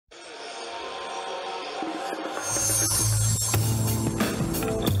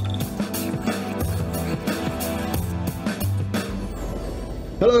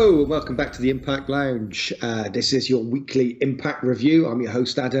Hello and welcome back to the Impact Lounge. This is your weekly Impact review. I'm your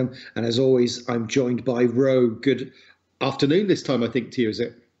host Adam, and as always, I'm joined by Ro. Good afternoon this time, I think, to you, is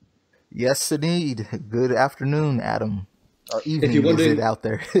it? Yes, indeed. Good afternoon, Adam. Or evening, if you're wondering, is it out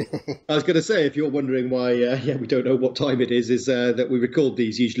there? I was going to say, if you're wondering why, we don't know what time it is that we record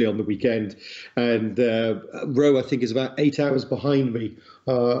these usually on the weekend, and Ro, I think, is about 8 hours behind me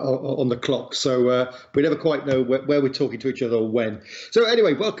on the clock, so we never quite know where we're talking to each other or when. So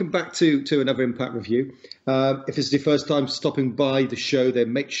anyway, welcome back to another Impact review. If it's your first time stopping by the show,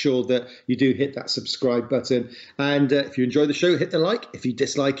 then make sure that you do hit that subscribe button, and if you enjoy the show, hit the like. If you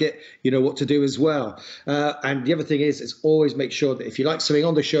dislike it, you know what to do as well. And the other thing is always make sure that if you like something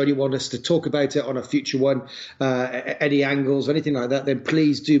on the show and you want us to talk about it on a future one, any angles or anything like that, then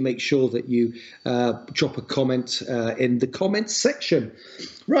please do make sure that you drop a comment in the comments section.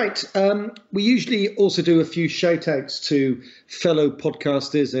 Right. We usually also do a few shout outs to fellow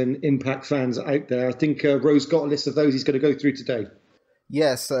podcasters and Impact fans out there. I think Ro's got a list of those he's going to go through today.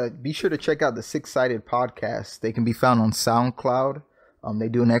 Yes. Be sure to check out the Six Sided Podcast. They can be found on SoundCloud. They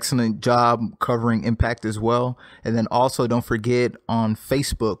do an excellent job covering Impact as well. And then also don't forget on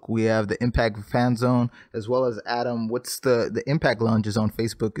Facebook, we have the Impact Fan Zone, as well as Adam. What's the Impact Lounges on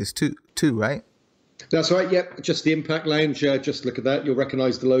Facebook is too, right? That's right. Yep. Just the Impact Lounge. Just look at that. You'll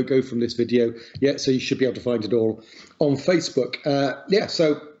recognize the logo from this video. Yeah. So you should be able to find it all on Facebook.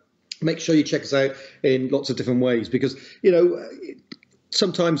 So make sure you check us out in lots of different ways, because,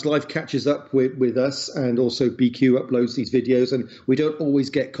 sometimes life catches up with us, and also BQ uploads these videos, and we don't always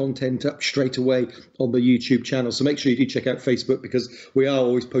get content up straight away on the YouTube channel. So make sure you do check out Facebook, because we are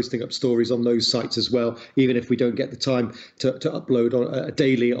always posting up stories on those sites as well, even if we don't get the time to upload on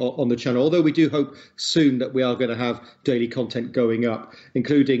daily on the channel. Although we do hope soon that we are going to have daily content going up,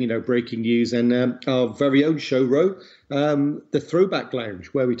 including, breaking news and our very own show, Ro. The Throwback Lounge,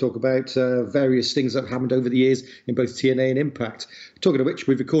 where we talk about various things that have happened over the years in both TNA and Impact. Talking of which,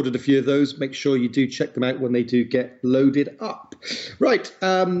 we've recorded a few of those. Make sure you do check them out when they do get loaded up. Right,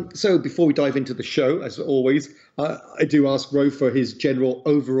 so before we dive into the show, as always, I do ask Ro for his general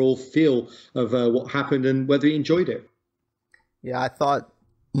overall feel of what happened and whether he enjoyed it. Yeah, I thought,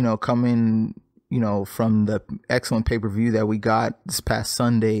 coming, from the excellent pay-per-view that we got this past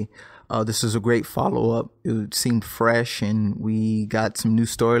Sunday, this was a great follow-up. It seemed fresh, and we got some new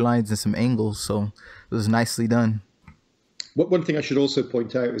storylines and some angles, so it was nicely done. One thing I should also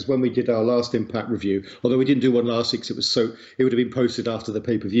point out is when we did our last Impact review, although we didn't do one last week, because it would have been posted after the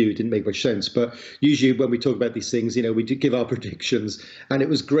pay-per-view. It didn't make much sense. But usually when we talk about these things, we do give our predictions, and it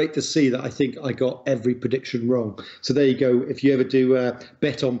was great to see that I think I got every prediction wrong. So there you go. If you ever do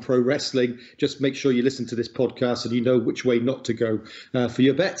bet on pro wrestling, just make sure you listen to this podcast and you know which way not to go for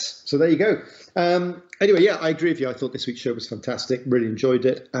your bets. So there you go. Anyway, I agree with you. I thought this week's show was fantastic. Really enjoyed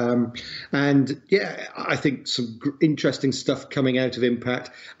it. I think some interesting stuff coming out of Impact,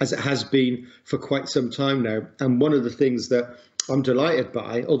 as it has been for quite some time now. And one of the things that I'm delighted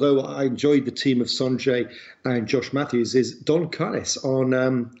by, although I enjoyed the team of Sanjay and Josh Matthews, is Don Callis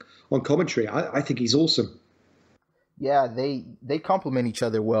on commentary. I think he's awesome. Yeah, they complement each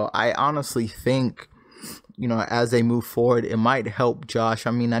other well. I honestly think, as they move forward, it might help Josh.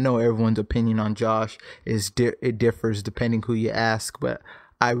 I mean, I know everyone's opinion on Josh it differs depending who you ask, but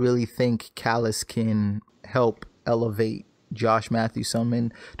I really think Callis can help elevate Josh Matthews some.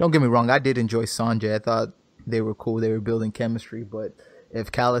 And don't get me wrong, I did enjoy Sanjay. I thought they were cool. They were building chemistry. But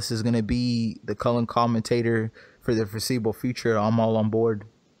if Callis is going to be the Cullen commentator for the foreseeable future, I'm all on board.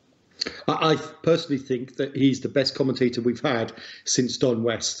 I personally think that he's the best commentator we've had since Don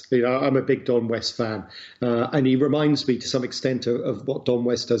West. I'm a big Don West fan, and he reminds me to some extent of what Don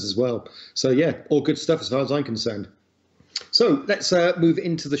West does as well. So yeah, all good stuff as far as I'm concerned. So let's move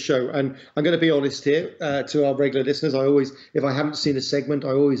into the show, and I'm going to be honest here to our regular listeners. If I haven't seen a segment, I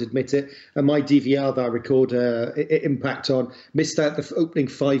always admit it. And my DVR that I record Impact on missed out the opening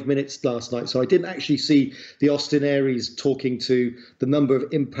 5 minutes last night, so I didn't actually see the Austin Aries talking to the number of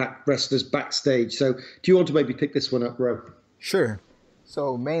Impact wrestlers backstage. So do you want to maybe pick this one up, Ro? Sure.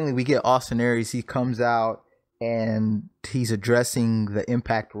 So mainly we get Austin Aries. He comes out and he's addressing the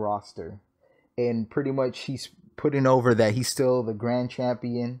Impact roster, and pretty much he's putting over that he's still the grand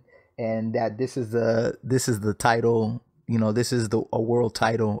champion, and that this is the title, this is a world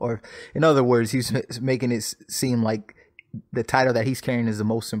title, or in other words, he's making it seem like the title that he's carrying is the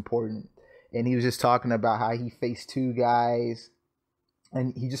most important. And he was just talking about how he faced two guys,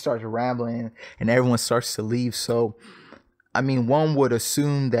 and he just starts rambling, and everyone starts to leave. So I mean, one would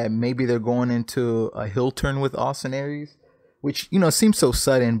assume that maybe they're going into a heel turn with Austin Aries, which, seems so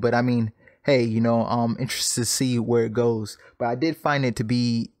sudden. But I mean, hey, I'm interested to see where it goes. But I did find it to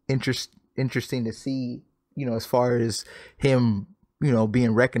be interesting to see, as far as him,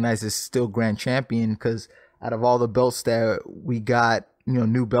 being recognized as still grand champion, because out of all the belts that we got,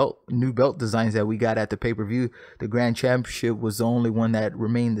 new belt designs that we got at the pay-per-view, the grand championship was the only one that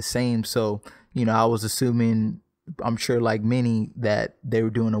remained the same. So, I was assuming, I'm sure like many, that they were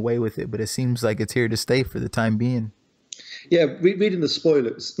doing away with it, but it seems like it's here to stay for the time being. Yeah, reading the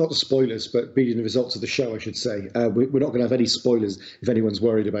spoilers, not the spoilers, but reading the results of the show, I should say. We're not going to have any spoilers if anyone's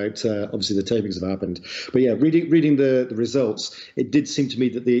worried about, obviously, the tapings have happened. But yeah, reading the results, it did seem to me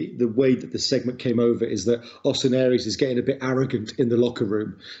that the way that the segment came over is that Austin Aries is getting a bit arrogant in the locker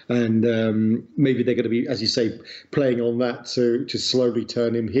room. And maybe they're going to be, as you say, playing on that to slowly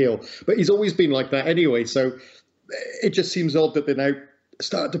turn him heel. But he's always been like that anyway, so it just seems odd that they're now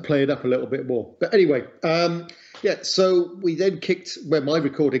starting to play it up a little bit more. But anyway, yeah, so we then when my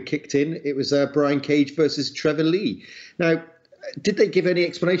recording kicked in, it was Brian Cage versus Trevor Lee. Now, did they give any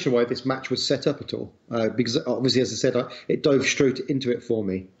explanation why this match was set up at all? Because obviously, as I said, it dove straight into it for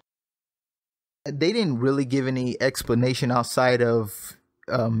me. They didn't really give any explanation outside of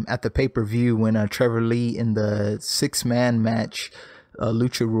at the pay-per-view when Trevor Lee in the 6-man match,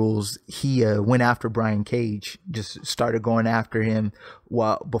 Lucha Rules, he went after Brian Cage, just started going after him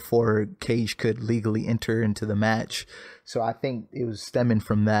before Cage could legally enter into the match. So I think it was stemming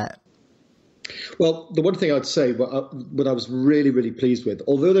from that. Well, the one thing I'd say, what I was really, really pleased with,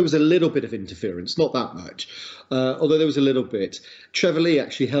 although there was a little bit of interference, not that much, although there was a little bit, Trevor Lee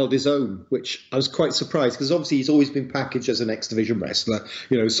actually held his own, which I was quite surprised, because obviously he's always been packaged as an X Division wrestler,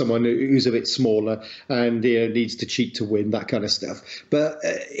 someone who's a bit smaller and needs to cheat to win, that kind of stuff. But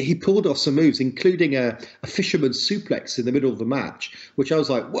he pulled off some moves, including a fisherman's suplex in the middle of the match, which I was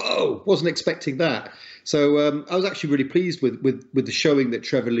like, whoa, wasn't expecting that. So I was actually really pleased with the showing that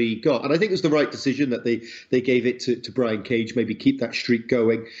Trevor Lee got. And I think it was the right decision that they gave it to Brian Cage, maybe keep that streak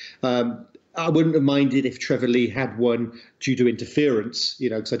going. I wouldn't have minded if Trevor Lee had won due to interference,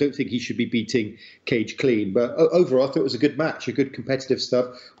 because I don't think he should be beating Cage clean. But overall, I thought it was a good match, a good competitive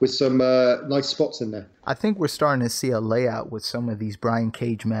stuff with some nice spots in there. I think we're starting to see a layout with some of these Brian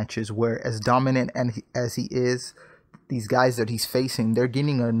Cage matches where, as dominant as he is, these guys that he's facing, they're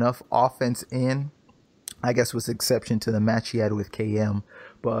getting enough offense in. I guess with the exception to the match he had with KM,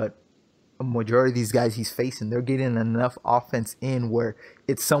 but a majority of these guys he's facing, they're getting enough offense in where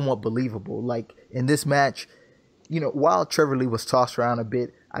it's somewhat believable. Like in this match, while Trevor Lee was tossed around a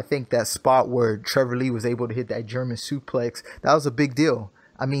bit, I think that spot where Trevor Lee was able to hit that German suplex, that was a big deal.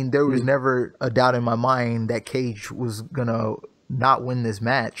 I mean, there was never a doubt in my mind that Cage was gonna not win this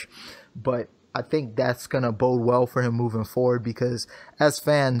match, but I think that's going to bode well for him moving forward, because as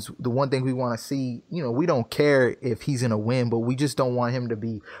fans, the one thing we want to see, we don't care if he's going to win, but we just don't want him to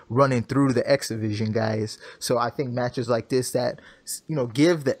be running through the X Division guys. So I think matches like this that,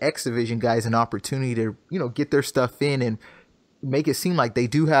 give the X Division guys an opportunity to, get their stuff in and make it seem like they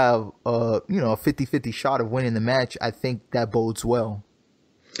do have a 50-50 shot of winning the match. I think that bodes well.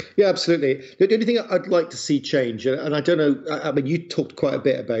 Yeah, absolutely. The only thing I'd like to see change, and I don't know, I mean, you talked quite a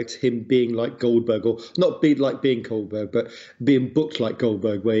bit about him being like Goldberg, or not being like being Goldberg, but being booked like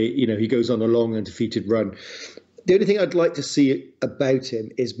Goldberg, where, he goes on a long undefeated run. The only thing I'd like to see about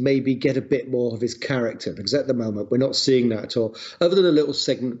him is maybe get a bit more of his character, because at the moment we're not seeing that at all. Other than a little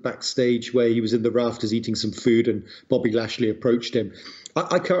segment backstage where he was in the rafters eating some food and Bobby Lashley approached him,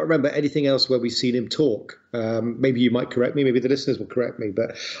 I can't remember anything else where we've seen him talk. Maybe you might correct me, maybe the listeners will correct me,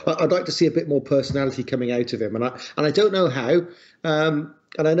 but I'd like to see a bit more personality coming out of him. And I don't know how. And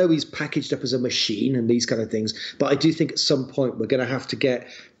I know he's packaged up as a machine and these kind of things, but I do think at some point we're going to have to get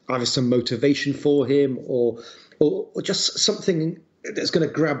either some motivation for him or just something that's going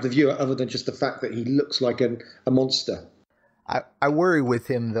to grab the viewer other than just the fact that he looks like a monster. I worry with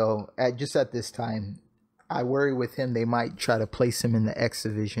him, though, at this time. I worry with him they might try to place him in the X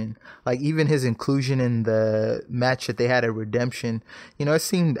Division. Like, even his inclusion in the match that they had at Redemption, it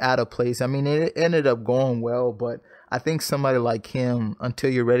seemed out of place. I mean, it ended up going well, but I think somebody like him,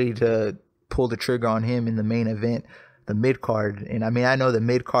 until you're ready to pull the trigger on him in the main event, the mid-card, and I mean, I know the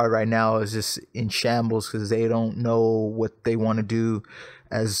mid-card right now is just in shambles because they don't know what they want to do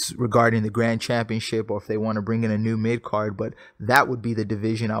as regarding the Grand Championship, or if they want to bring in a new mid-card, but that would be the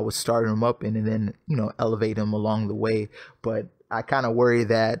division I would start him up in and then, elevate him along the way. But I kind of worry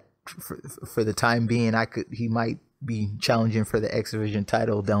that for the time being, he might be challenging for the X Division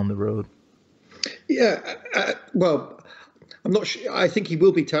title down the road. Yeah, well, I'm not sure. I think he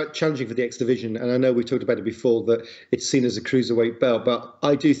will be challenging for the X division, and I know we talked about it before that it's seen as a cruiserweight belt. But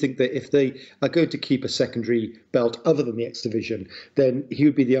I do think that if they are going to keep a secondary belt other than the X division, then he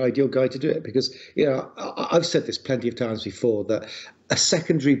would be the ideal guy to do it. Because I've said this plenty of times before that a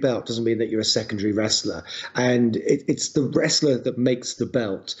secondary belt doesn't mean that you're a secondary wrestler, and it's the wrestler that makes the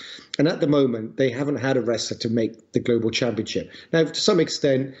belt. And at the moment, they haven't had a wrestler to make the global championship. Now, to some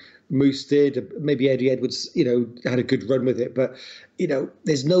extent, Moose did, maybe Eddie Edwards, had a good run with it, but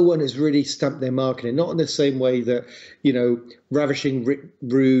there's no one who's really stamped their mark in it. Not in the same way that Ravishing Rick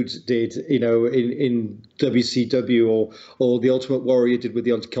Rude did, in WCW, or the Ultimate Warrior did with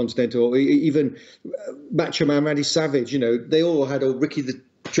the Intercontinental, or even Macho Man Randy Savage. They all had, or Ricky the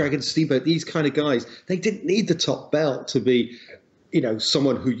Dragon Steamboat. These kind of guys, they didn't need the top belt to be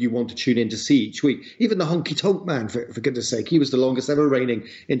someone who you want to tune in to see each week. Even the Honky Tonk Man, for goodness sake, he was the longest ever reigning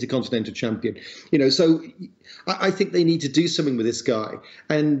Intercontinental Champion. So I think they need to do something with this guy.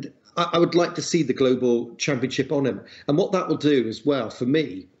 And I would like to see the Global Championship on him. And what that will do as well, for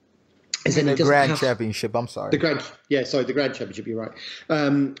me, is then the Grand Championship. I'm sorry. The Grand Championship, you're right.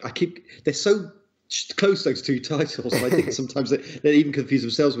 They're so close, those two titles, and I think sometimes they even confuse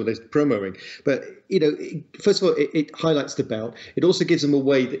themselves when they're promoting. But first of all, it highlights the belt. It also gives him a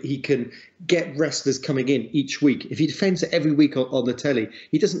way that he can get wrestlers coming in each week. If he defends it every week on the telly,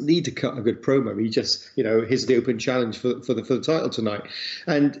 he doesn't need to cut a good promo. He just here's the open challenge for the title tonight.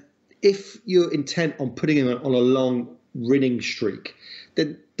 And if you're intent on putting him on a long winning streak,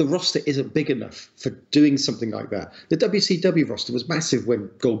 then the roster isn't big enough for doing something like that. The WCW roster was massive when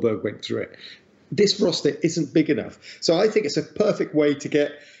Goldberg went through it. This roster isn't big enough. So I think it's a perfect way to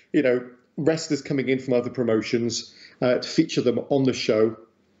get, wrestlers coming in from other promotions, to feature them on the show,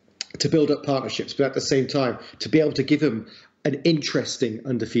 to build up partnerships, but at the same time, to be able to give them an interesting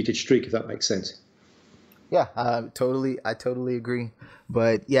undefeated streak, if that makes sense. Yeah, I totally agree.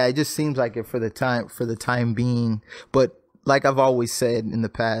 But yeah, it just seems like it for the time being. But like I've always said in the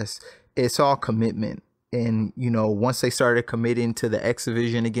past, it's all commitment. And, once they started committing to the X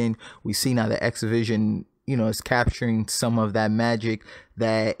Division again, we see now the X Division, is capturing some of that magic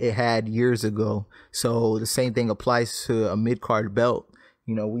that it had years ago. So the same thing applies to a mid-card belt.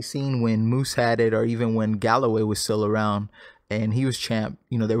 We seen when Moose had it, or even when Galloway was still around and he was champ,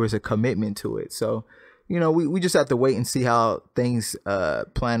 there was a commitment to it. So, we just have to wait and see how things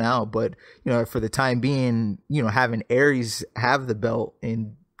plan out. But, for the time being, having Aries have the belt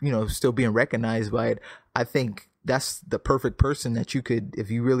and, still being recognized by it, I think that's the perfect person that you could,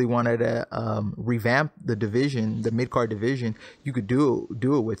 if you really wanted to revamp the division, the mid-card division, you could do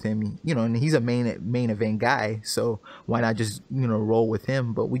it with him, and he's a main event guy. So why not just, roll with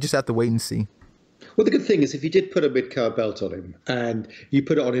him? But we just have to wait and see. Well, the good thing is if you did put a mid-card belt on him and you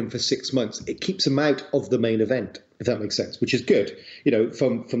put it on him for 6 months, it keeps him out of the main event, if that makes sense, which is good,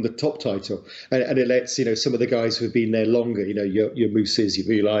 from the top title. And it lets, some of the guys who have been there longer, your Mooses, your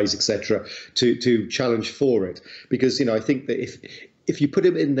Realize, etc., to challenge for it. Because, I think that if you put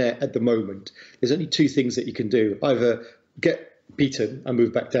him in there at the moment, there's only two things that you can do. Either get beaten and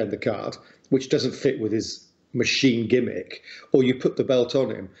move back down the card, which doesn't fit with his machine gimmick, or you put the belt on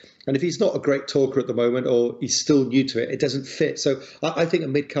him. And if he's not a great talker at the moment, or he's still new to it, it doesn't fit. So I think a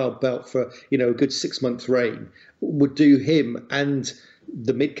mid-card belt for, a good 6-month reign would do him and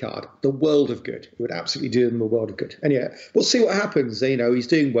the mid-card the world of good. It would absolutely do him a world of good. And yeah, we'll see what happens. He's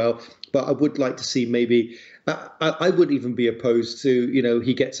doing well, but I would like to see maybe, I would even be opposed to,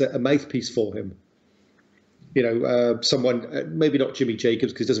 he gets a mouthpiece for him. Someone, maybe not Jimmy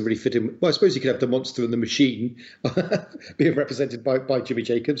Jacobs, because it doesn't really fit him. Well, I suppose you could have the Monster and the Machine being represented by Jimmy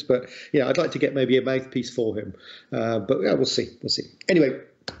Jacobs. But yeah, I'd like to get maybe a mouthpiece for him. But yeah, we'll see. Anyway,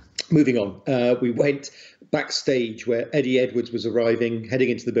 moving on. We went backstage where Eddie Edwards was arriving, heading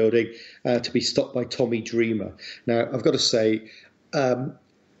into the building, to be stopped by Tommy Dreamer. Now, I've got to say,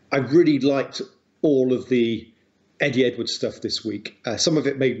 I really liked all of the Eddie Edwards stuff this week. Some of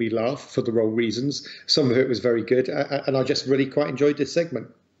it made me laugh for the wrong reasons. Some of it was very good. And I just really quite enjoyed this segment.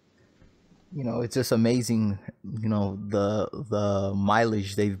 It's just amazing, the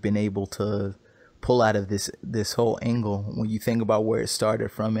mileage they've been able to pull out of this whole angle when you think about where it started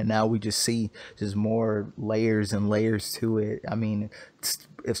from. And now we just see just more layers and layers to it. I mean,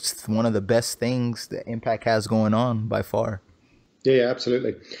 it's one of the best things that Impact has going on by far. Yeah,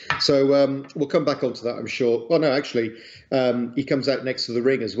 absolutely. So we'll come back onto that, I'm sure. Well, no, actually, he comes out next to the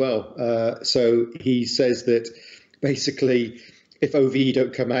ring as well. So he says that basically, if OVE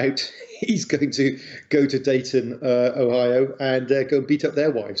don't come out, he's going to go to Dayton, Ohio, and go and beat up their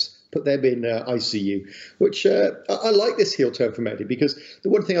wives, put them in ICU, which I like this heel turn from Eddie, because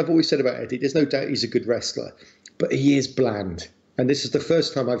the one thing I've always said about Eddie, there's no doubt he's a good wrestler, but he is bland. And this is the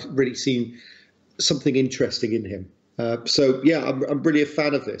first time I've really seen something interesting in him. So yeah, I'm really a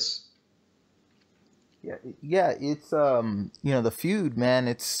fan of this. Yeah, it's the feud, man.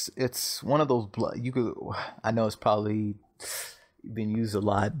 It's one of those blood. You could, I know it's probably been used a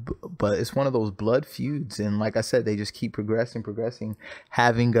lot, but it's one of those blood feuds, and like I said, they just keep progressing.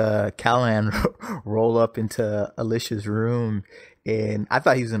 Having Callahan roll up into Alicia's room, and I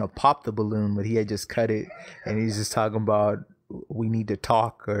thought he was gonna pop the balloon, but he had just cut it, and he's just talking about we need to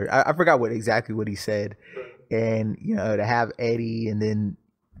talk, or I forgot exactly what he said, and to have Eddie, and then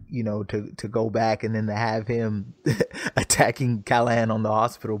to go back, and then to have him attacking Callahan on the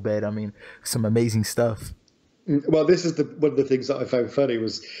hospital bed. I mean, some amazing stuff. Well, this is one of the things that I found funny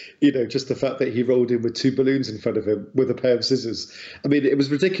was, just the fact that he rolled in with two balloons in front of him with a pair of scissors. I mean, it was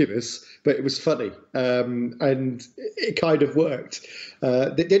ridiculous, but it was funny, and it kind of worked.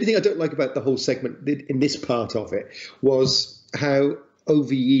 The only thing I don't like about the whole segment in this part of it was how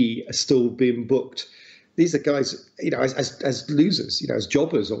OVE are still being booked. These are guys, as losers, as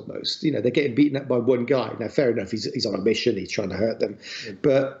jobbers almost. They're getting beaten up by one guy. Now, fair enough, he's on a mission, he's trying to hurt them.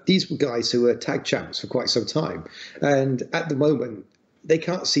 But these were guys who were tag champs for quite some time. And at the moment, they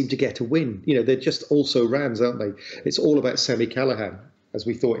can't seem to get a win. They're just also Rams, aren't they? It's all about Sami Callihan, as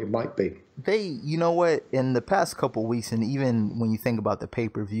we thought it might be. You know what? In the past couple of weeks, and even when you think about the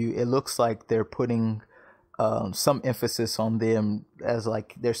pay-per-view, it looks like they're putting some emphasis on them as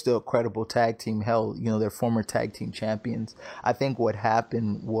like they're still a credible tag team. Hell, they're former tag team champions. I think what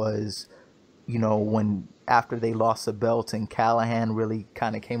happened was, when after they lost the belt and Callahan really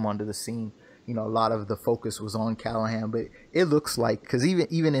kind of came onto the scene, a lot of the focus was on Callahan. But it looks like, because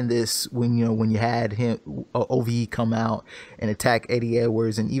even in this, when you had him OVE come out and attack Eddie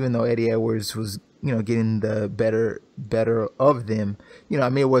Edwards, and even though Eddie Edwards was getting the better of them, I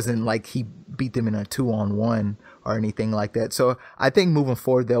mean, it wasn't like he beat them in a 2-on-1 or anything like that. So I think moving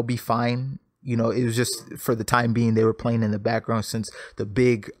forward they'll be fine. It was just for the time being they were playing in the background, since the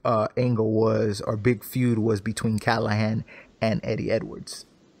big big feud was between Callahan and Eddie Edwards.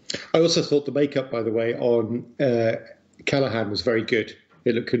 I also thought the makeup, by the way, on Callahan was very good.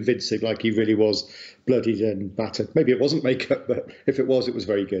 It looked convincing, like he really was bloodied and battered. Maybe it wasn't makeup, but if it was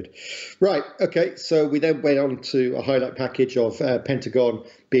very good. Right, okay, so we then went on to a highlight package of Pentagon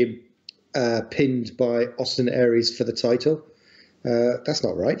being pinned by Austin Aries for the title. That's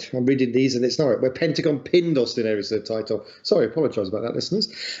not right. I'm reading these and it's not right. Where Pentagon pinned Austin Aries for the title. Sorry, apologise about that, listeners.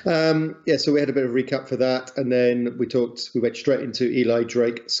 So we had a bit of a recap for that, and then we went straight into Eli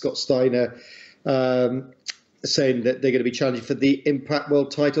Drake, Scott Steiner, saying that they're going to be challenging for the Impact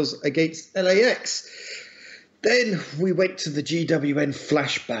World titles against LAX. Then we went to the GWN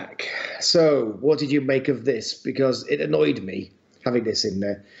flashback. So what did you make of this? Because it annoyed me having this in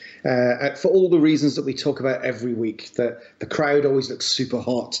there. For all the reasons that we talk about every week, that the crowd always looks super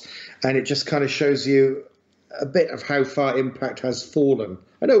hot, and it just kind of shows you a bit of how far Impact has fallen.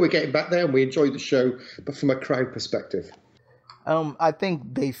 I know we're getting back there and we enjoy the show, but from a crowd perspective. I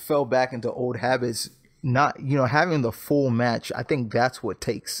think they fell back into old habits. Not, having the full match, I think that's what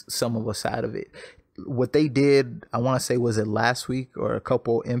takes some of us out of it. What they did, I want to say, was it last week or a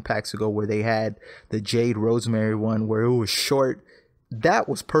couple Impacts ago, where they had the Jade Rosemary one where it was short. That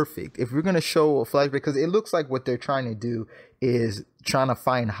was perfect. If you're going to show a flashback, because it looks like what they're trying to do is trying to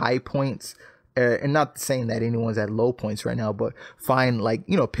find high points, and not saying that anyone's at low points right now, but find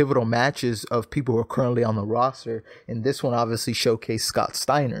pivotal matches of people who are currently on the roster. And this one obviously showcased Scott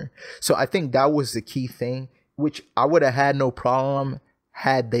Steiner. So I think that was the key thing, which I would have had no problem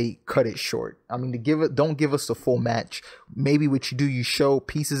had they cut it short. I mean, don't give us the full match. Maybe what you do, you show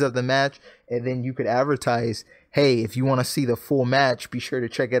pieces of the match, and then you could advertise, hey, if you want to see the full match, be sure to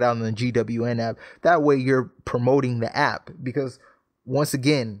check it out on the GWN app. That way you're promoting the app, because once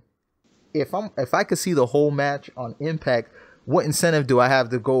again, if I could see the whole match on Impact, what incentive do I have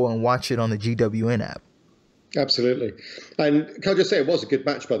to go and watch it on the GWN app? Absolutely. And can I just say, it was a good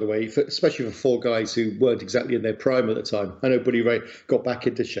match, by the way, especially for four guys who weren't exactly in their prime at the time. I know Bully Ray got back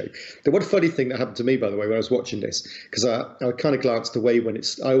into shape. The one funny thing that happened to me, by the way, when I was watching this, because I kind of glanced away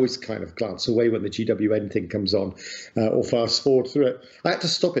I always kind of glance away when the GWN thing comes on, or fast forward through it. I had to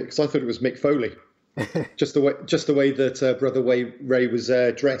stop it because I thought it was Mick Foley. just the way that Brother Ray was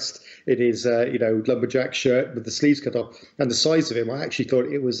dressed in his lumberjack shirt with the sleeves cut off, and the size of him, I actually thought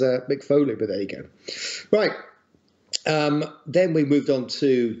it was Mick Foley, but there you go. Right. Then we moved on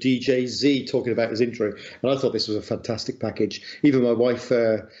to DJ Z talking about his injury, and I thought this was a fantastic package. Even my wife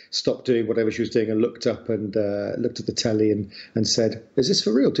stopped doing whatever she was doing and looked up and looked at the telly and said, "Is this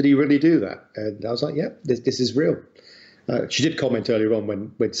for real? Did he really do that?" And I was like, "Yeah, this is real." She did comment earlier on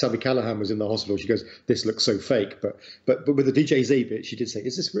when Sami Callihan was in the hospital. She goes, "This looks so fake," but with the DJZ bit, she did say,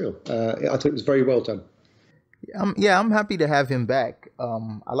 "Is this real?" I thought it was very well done. Yeah, I'm happy to have him back.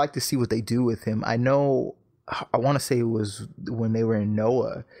 I like to see what they do with him. I know, I want to say it was when they were in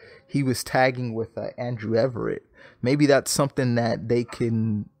Noah, he was tagging with Andrew Everett. Maybe that's something that they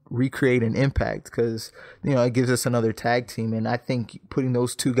can recreate an Impact, because it gives us another tag team, and I think putting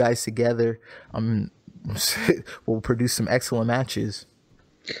those two guys together will produce some excellent matches.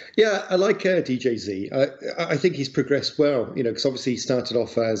 Yeah, I like DJZ. I think he's progressed well, because obviously he started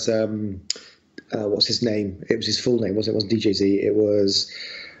off as what's his name? It was his full name, wasn't it? It wasn't DJZ. It was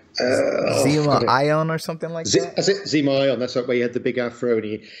Zima Ion or something like that. That's it, Zima Ion. That's right, where he had the big afro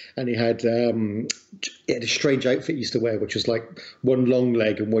and he had a strange outfit he used to wear, which was like one long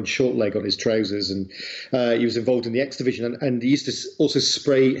leg and one short leg on his trousers. And he was involved in the X Division, and he used to also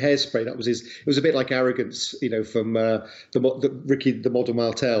spray hairspray. That was his. It was a bit like Arrogance, from the Ricky the Model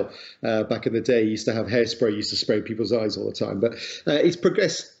Martel back in the day. He used to have hairspray. He used to spray people's eyes all the time. But he's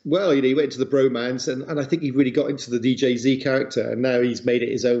progressed well. He went into the Bromance, and I think he really got into the DJZ character, and now he's made it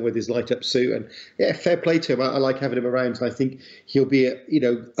his own with his light up suit. And yeah, fair play to him. I like having him around, and I think he'll be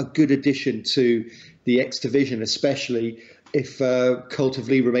a good addition to the X Division, especially if Cult of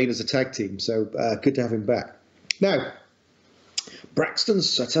Lee remain as a tag team. So good to have him back. Now, Braxton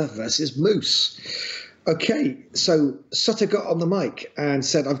Sutter versus Moose. Okay, so Sutter got on the mic and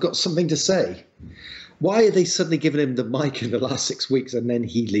said, "I've got something to say." Why are they suddenly giving him the mic in the last 6 weeks and then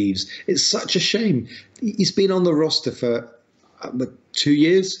he leaves? It's such a shame. He's been on the roster for 2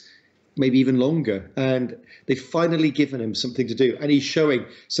 years, maybe even longer, and they've finally given him something to do, and he's showing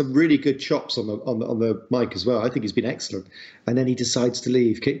some really good chops on the mic as well. I think he's been excellent, and then he decides to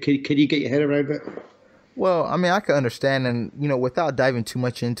leave. Can you get your head around that? Well, I mean, I can understand, and without diving too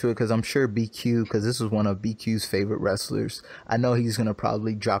much into it, because I'm sure BQ, because this is one of BQ's favorite wrestlers, I know he's gonna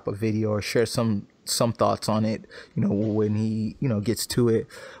probably drop a video or share some thoughts on it, when he gets to it.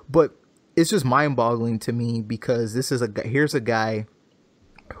 But it's just mind-boggling to me, because here's a guy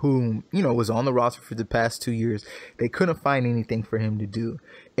who was on the roster for the past 2 years. They couldn't find anything for him to do,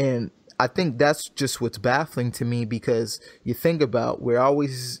 and I think that's just what's baffling to me, because you think about, we're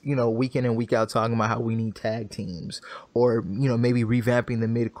always, week in and week out talking about how we need tag teams, or, maybe revamping the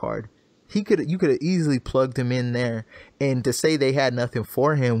mid card. You could have easily plugged him in there, and to say they had nothing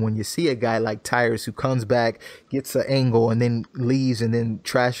for him when you see a guy like Tyrus who comes back, gets an angle, and then leaves and then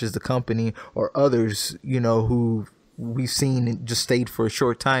trashes the company, or others, who we've seen and just stayed for a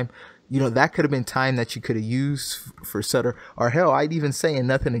short time. That could have been time that you could have used for Sutter. Or hell, I'd even say, and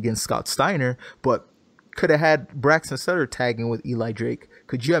nothing against Scott Steiner, but could have had Braxton Sutter tagging with Eli Drake.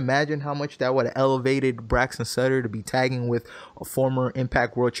 Could you imagine how much that would have elevated Braxton Sutter to be tagging with a former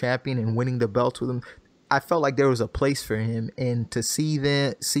Impact World Champion and winning the belts with him? I felt like there was a place for him, and to see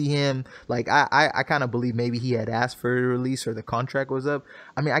him, like, I kind of believe maybe he had asked for a release or the contract was up.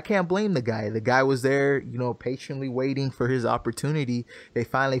 I mean, I can't blame the guy. The guy was there, patiently waiting for his opportunity. They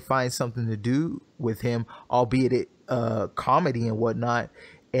finally find something to do with him, albeit it comedy and whatnot.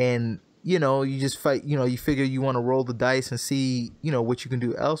 And you just fight. You figure you want to roll the dice and see what you can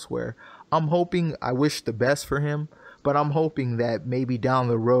do elsewhere. I wish the best for him, but I'm hoping that maybe down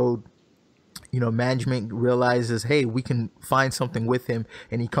the road, management realizes, hey, we can find something with him,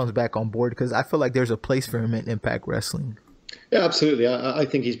 and he comes back on board, because I feel like there's a place for him in Impact Wrestling. Yeah, absolutely. I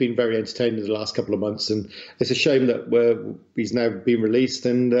think he's been very entertaining in the last couple of months, and it's a shame that he's now been released.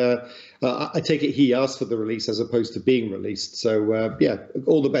 And I take it he asked for the release as opposed to being released. So yeah,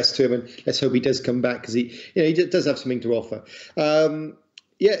 all the best to him, and let's hope he does come back, because he does have something to offer.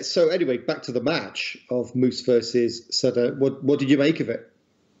 Yeah. So anyway, back to the match of Moose versus Sutter. What did you make of it?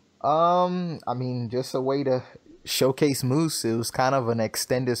 I mean, just a way to showcase Moose. It was kind of an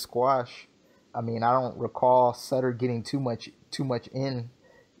extended squash. I mean, I don't recall Sutter getting too much in,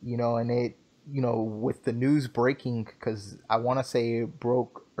 and it, with the news breaking, because I want to say it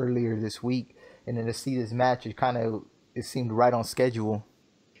broke earlier this week, and then to see this match, it seemed right on schedule.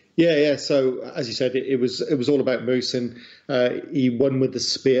 Yeah. So as you said, it was all about Moose, and he won with the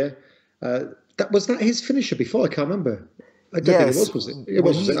spear. Was that his finisher before? I can't remember. I don't think it was. Was it? It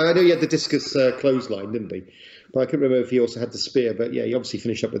was. I know he had the discus clothesline, didn't he? But I couldn't remember if he also had the spear. But yeah, he obviously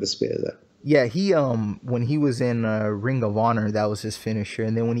finished up with the spear there. Yeah, he when he was in Ring of Honor, that was his finisher,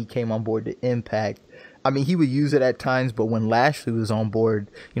 and then when he came on board to Impact, I mean, he would use it at times. But when Lashley was on board,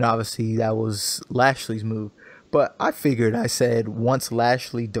 obviously that was Lashley's move. But I said once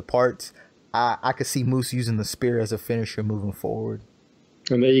Lashley departs, I could see Moose using the spear as a finisher moving forward.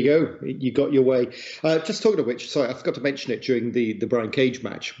 And there you go. You got your way. Just talking of which, sorry, I forgot to mention it during the Brian Cage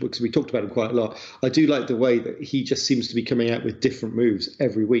match because we talked about him quite a lot. I do like the way that he just seems to be coming out with different moves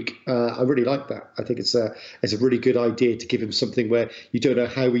every week. I really like that. I think it's a really good idea to give him something where you don't know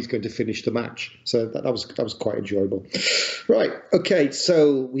how he's going to finish the match. So that was quite enjoyable. Right. Okay.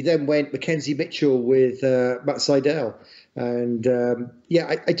 So we then went Mackenzie Mitchell with Matt Sydal. And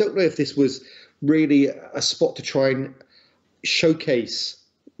I don't know if this was really a spot to try and showcase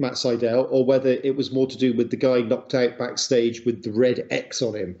Matt Sydal or whether it was more to do with the guy knocked out backstage with the red X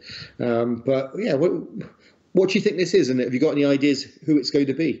on him. But yeah, what do you think this is? And have you got any ideas who it's going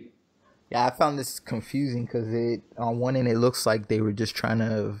to be? Yeah, I found this confusing because on one end it looks like they were just trying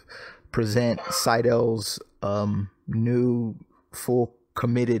to present Sydal's new full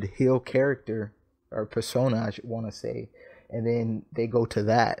committed heel character or persona, I should want to say. And then they go to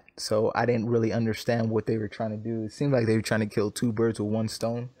that. So I didn't really understand what they were trying to do. It seemed like they were trying to kill two birds with one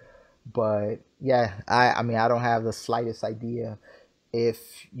stone. But yeah, I mean, I don't have the slightest idea.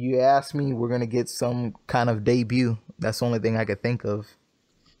 If you ask me, we're going to get some kind of debut. That's the only thing I could think of.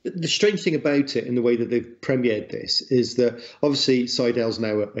 The strange thing about it in the way that they've premiered this is that obviously Sydal's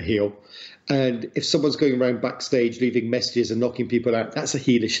now a heel. And if someone's going around backstage leaving messages and knocking people out, that's a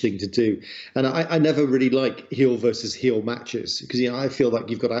heelish thing to do. And I never really like heel versus heel matches because, I feel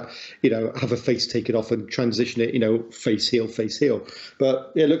like you've got to, have a face taken off and transition it, face heel.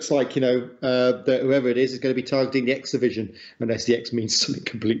 But it looks like, that whoever it is going to be targeting the X division, unless the X means something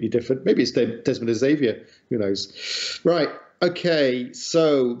completely different. Maybe it's Desmond Xavier. Who knows? Right. Okay.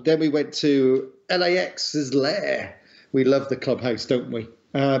 So then we went to LAX's lair. We love the clubhouse, don't we?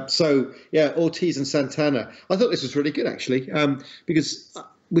 Ortiz and Santana. I thought this was really good, actually, because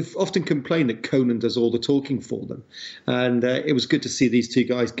we've often complained that Conan does all the talking for them. And it was good to see these two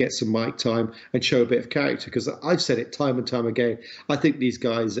guys get some mic time and show a bit of character, because I've said it time and time again. I think these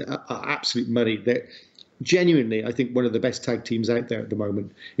guys are absolute money. They're genuinely, I think, one of the best tag teams out there at the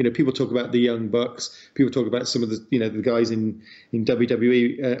moment. People talk about the Young Bucks. People talk about some of the, the guys in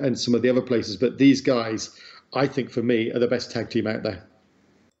WWE and some of the other places. But these guys, I think, for me, are the best tag team out there.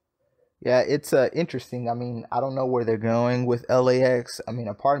 Yeah, it's interesting. I mean, I don't know where they're going with LAX. I mean,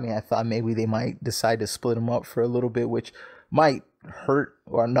 a part of me, I thought maybe they might decide to split them up for a little bit, which might hurt.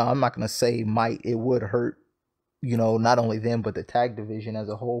 Or no, I'm not going to say might. It would hurt, not only them, but the tag division as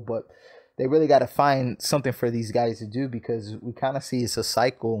a whole. But they really got to find something for these guys to do because we kind of see it's a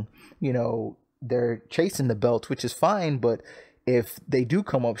cycle. They're chasing the belts, which is fine, but if they do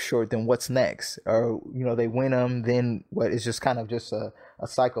come up short, then what's next? Or, they win them, then what? It's just kind of just a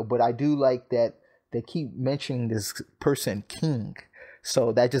cycle. But I do like that they keep mentioning this person King.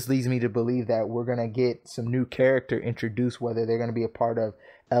 So that just leads me to believe that we're going to get some new character introduced, whether they're going to be a part of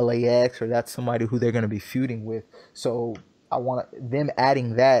LAX or that's somebody who they're going to be feuding with. So I want them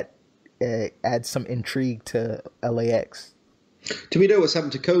adding that, add some intrigue to LAX. Do we know what's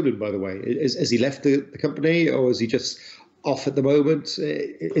happened to Conan, by the way? Has he left the company or is he just off at the moment?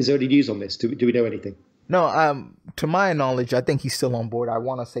 Is there any news on this? Do we know anything? No, to my knowledge, I think he's still on board. I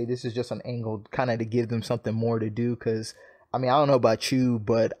want to say this is just an angle kind of to give them something more to do because, I mean, I don't know about you,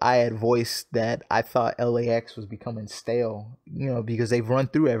 but I had voiced that I thought LAX was becoming stale, because they've run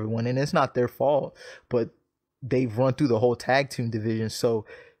through everyone and it's not their fault, but they've run through the whole tag team division. So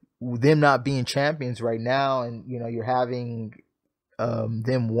them not being champions right now and, you're having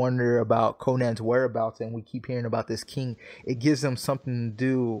them wonder about Conan's whereabouts and we keep hearing about this King, it gives them something to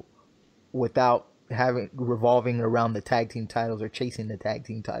do without revolving around the tag team titles or chasing the tag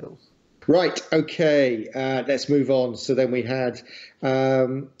team titles. Right. Okay. Let's move on. So then we had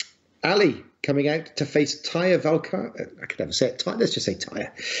Allie coming out to face Taya Valkyrie. I could never say it. Let's just say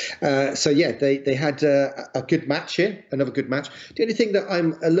Taya. They had a good match here. Another good match. The only thing that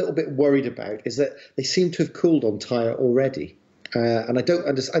I'm a little bit worried about is that they seem to have called on Taya already. And I don't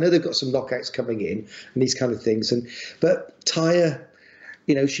understand. I know they've got some knockouts coming in and these kind of things. But Taya,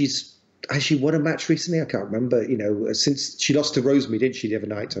 has she won a match recently? I can't remember. Since she lost to Rosemary, didn't she, the other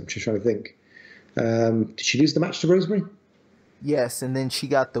night? I'm just trying to think. Did she lose the match to Rosemary? Yes, and then she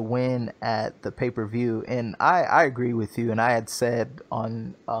got the win at the pay-per-view. And I agree with you. And I had said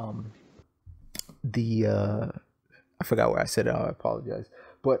on I forgot where I said it. I apologize.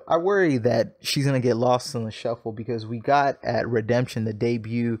 But I worry that she's going to get lost in the shuffle because we got at Redemption the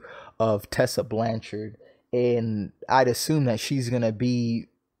debut of Tessa Blanchard. And I'd assume that she's going to be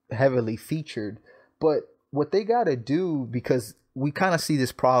heavily featured. But what they got to do, because we kind of see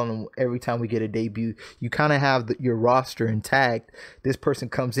this problem every time we get a debut, you kind of have your roster intact. This person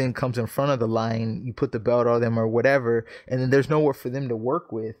comes in front of the line, you put the belt on them or whatever, and then there's nowhere for them to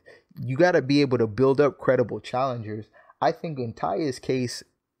work with. You got to be able to build up credible challengers. I think in Taya's case,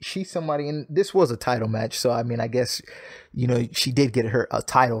 she's somebody, and this was a title match, so I mean, I guess, she did get her a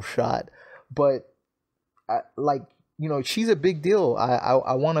title shot, but like, she's a big deal.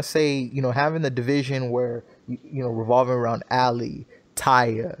 I want to say, having the division where, revolving around Allie,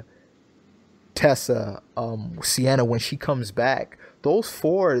 Taya, Tessa, Sienna, when she comes back, those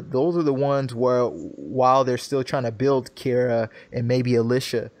four, those are the ones where, while they're still trying to build Kira and maybe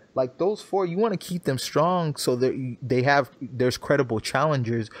Alicia, like those four, you want to keep them strong so that there's credible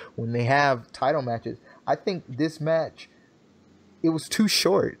challengers when they have title matches. I think this match, it was too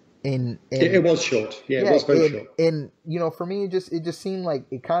short. It was short. Yeah, it was very short. And for me, it just seemed like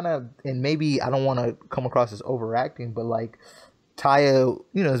it kind of, and maybe I don't want to come across as overacting, but like Taya,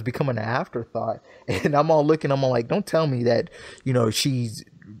 is becoming an afterthought. And I'm all like, don't tell me that, she's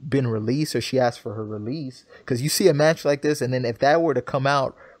been released or she asked for her release. Because you see a match like this, and then if that were to come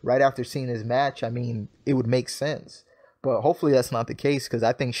out right after seeing this match, I mean, it would make sense. But hopefully that's not the case, because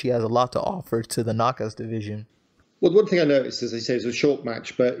I think she has a lot to offer to the Knockouts division. Well, one thing I noticed, as I say, it was a short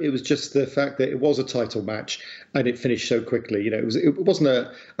match, but it was just the fact that it was a title match and it finished so quickly. It wasn't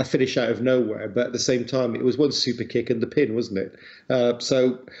a finish out of nowhere, but at the same time, it was one super kick and the pin, wasn't it?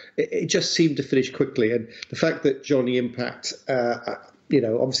 So it just seemed to finish quickly. And the fact that Johnny Impact,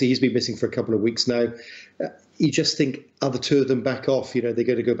 obviously he's been missing for a couple of weeks now. You just think, are the two of them back off? They're going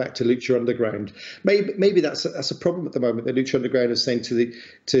to go back to Lucha Underground. Maybe that's a problem at the moment. The Lucha Underground is saying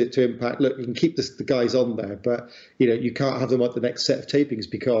to Impact, look, you can keep the guys on there, but you can't have them at the next set of tapings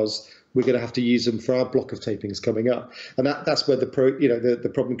because we're going to have to use them for our block of tapings coming up. And that's where the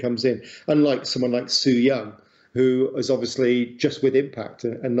problem comes in. Unlike someone like Su Yung, who is obviously just with Impact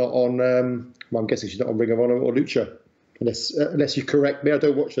and not on. I'm guessing she's not on Ring of Honor or Lucha. Unless you correct me, I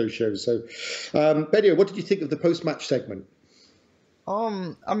don't watch those shows. So, Benio, what did you think of the post-match segment?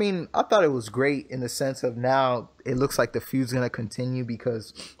 I mean, I thought it was great in the sense of now it looks like the feud's gonna continue,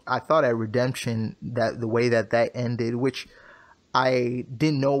 because I thought at Redemption that the way that ended, which I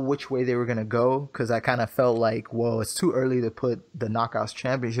didn't know which way they were gonna go, because I kind of felt like, well, it's too early to put the Knockouts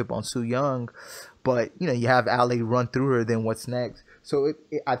Championship on Su Yung, but you have Allie run through her. Then what's next? So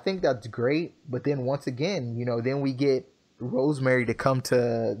I think that's great. But then once again, then we get Rosemary to come to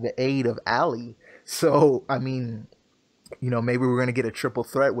the aid of Allie. So, I mean, maybe we're going to get a triple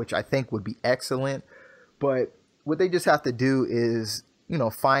threat, which I think would be excellent. But what they just have to do is,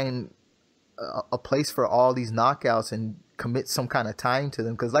 find a place for all these knockouts and commit some kind of time to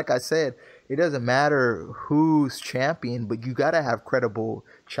them. Because like I said, it doesn't matter who's champion, but you got to have credible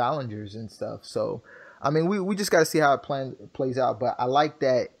challengers and stuff. So, I mean, we just got to see how it plays out. But I like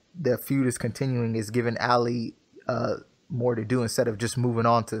that the feud is continuing, is giving Allie more to do instead of just moving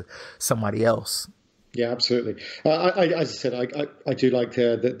on to somebody else. Yeah, absolutely. As I said, I do like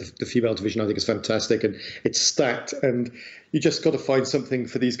the female division. I think it's fantastic and it's stacked. And you just got to find something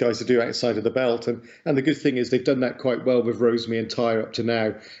for these guys to do outside of the belt. And the good thing is they've done that quite well with Rosemary and Taya up to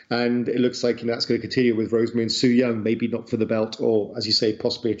now. And it looks like that's going to continue with Rosemary and Su Yung, maybe not for the belt or, as you say,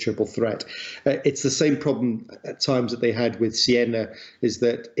 possibly a triple threat. It's the same problem at times that they had with Sienna, is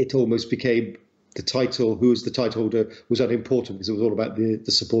that it almost became the title, who was the title holder, was unimportant because it was all about the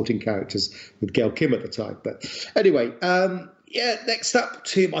supporting characters with Gail Kim at the time. But anyway, next up,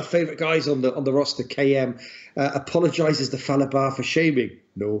 two of my favourite guys on the roster, KM, apologises to Falabar for shaming.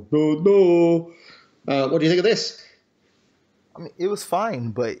 No. What do you think of this? I mean, it was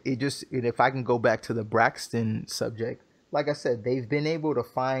fine, but if I can go back to the Braxton subject, like I said, they've been able to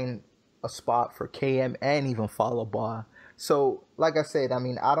find a spot for KM and even Falabar. So, like I said, I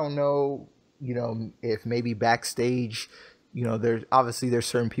mean, I don't know, if maybe backstage, there's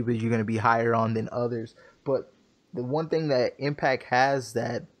certain people you're going to be higher on than others. But the one thing that Impact has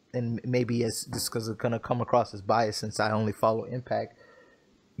that, and maybe it's just because it's going to come across as biased since I only follow Impact,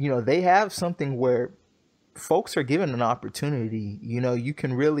 they have something where folks are given an opportunity. You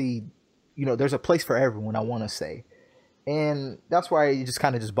can really, there's a place for everyone, I want to say. And that's why it just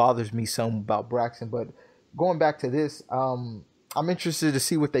kind of just bothers me some about Braxton. But going back to this, I'm interested to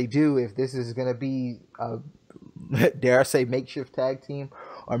see what they do, if this is going to be, dare I say, makeshift tag team,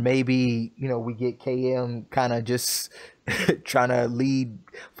 or maybe, we get KM kind of just trying to lead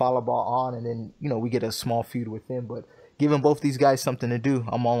Falabar on, and then, we get a small feud with him. But giving both these guys something to do,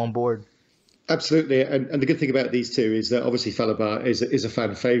 I'm all on board. Absolutely, and the good thing about these two is that obviously Falabar is a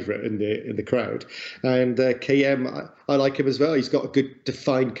fan favourite in the crowd, and KM, I like him as well. He's got a good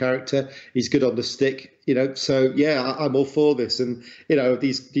defined character. He's good on the stick, So yeah, I'm all for this, and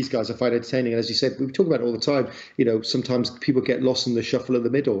these guys I find entertaining. And as you said, we talk about it all the time. Sometimes people get lost in the shuffle in the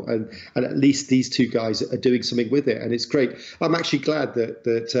middle, and at least these two guys are doing something with it, and it's great. I'm actually glad that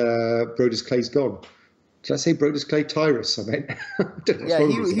Brodus Clay's gone. Did I say Brodus Clay Tyrus? I meant. I don't know what's Yeah, wrong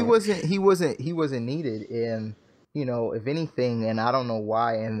with me tonight. he wasn't needed. And you know, if anything, and I don't know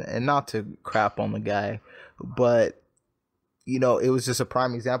why, and not to crap on the guy, but you know, it was just a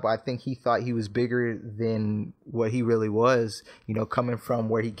prime example. I think he thought he was bigger than what he really was. You know, coming from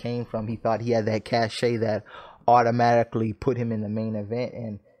where he came from, he thought he had that cachet that automatically put him in the main event,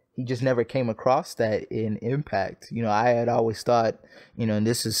 and he just never came across that in Impact. You know, I had always thought, you know, and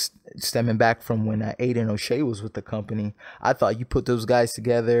this is stemming back from when Aiden O'Shea was with the company. I thought you put those guys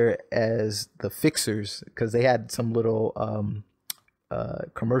together as the fixers because they had some little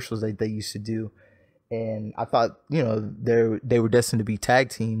commercials that they used to do, and I thought, you know, they were destined to be tag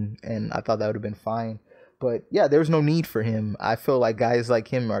team, and I thought that would have been fine. But yeah, there was no need for him. I feel like guys like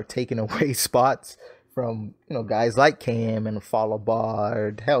him are taking away spots from, you know, guys like KM and Fallah Bahh,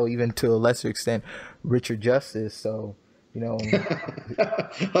 or hell, even to a lesser extent, Richard Justice. So, you know,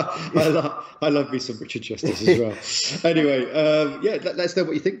 I love me some Richard Justice as well. Anyway, yeah, let us know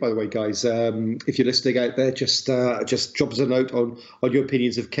what you think, by the way, guys. If you're listening out there, just drop us a note on your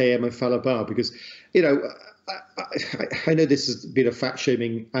opinions of KM and Fallah Bahh, because, you know, I know this has been a fat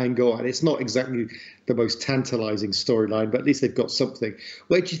shaming angle, and it's not exactly the most tantalizing storyline, but at least they've got something.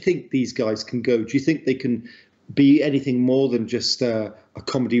 Where do you think these guys can go? Do you think they can be anything more than just a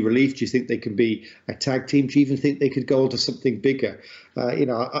comedy relief? Do you think they can be a tag team? Do you even think they could go on to something bigger? You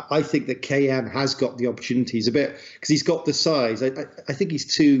know, I think that KM has got the opportunities a bit because he's got the size. I think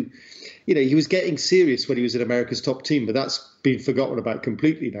he's too, you know, he was getting serious when he was in America's Top Team, but that's been forgotten about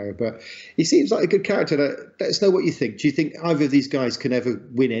completely now. But he seems like a good character. Let us know what you think. Do you think either of these guys can ever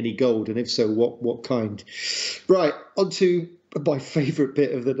win any gold? And if so, what kind? Right, on to my favourite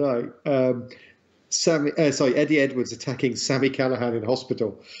bit of the night. Eddie Edwards attacking Sami Callihan in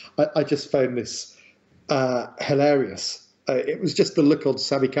hospital. I just found this hilarious. It was just the look on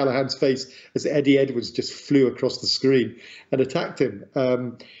Sami Callihan's face as Eddie Edwards just flew across the screen and attacked him.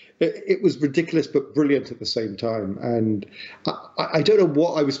 It was ridiculous but brilliant at the same time. And I don't know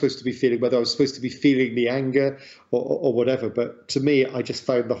what I was supposed to be feeling, whether I was supposed to be feeling the anger or whatever. But to me, I just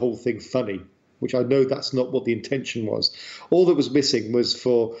found the whole thing funny, which I know that's not what the intention was. All that was missing was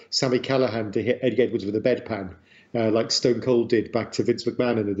for Sami Callihan to hit Eddie Edwards with a bedpan, like Stone Cold did back to Vince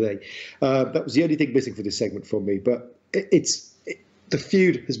McMahon in the day. That was the only thing missing for this segment for me. But the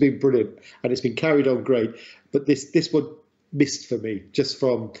feud has been brilliant, and it's been carried on great. But this one missed for me, just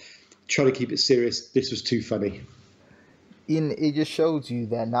from trying to keep it serious. This was too funny. It just shows you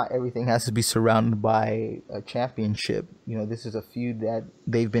that not everything has to be surrounded by a championship. You know, this is a feud that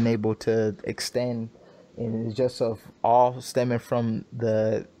they've been able to extend, and it's just all stemming from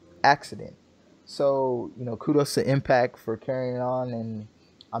the accident. So, you know, kudos to Impact for carrying on, and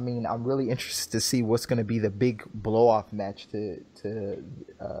I mean, I'm really interested to see what's going to be the big blow-off match to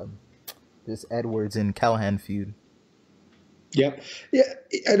this Edwards and Callahan feud. Yeah,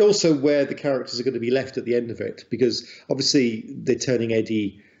 and also where the characters are going to be left at the end of it, because obviously they're turning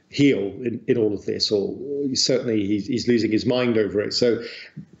Eddie heel in all of this, or certainly he's losing his mind over it. So,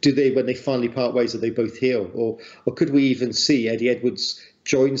 do they, when they finally part ways, are they both heel, or could we even see Eddie Edwards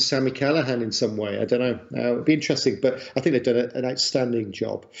join Sami Callihan in some way? I don't know. It'd be interesting, but I think they've done an outstanding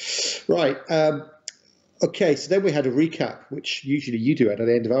job. Right. Okay, so then we had a recap, which usually you do at the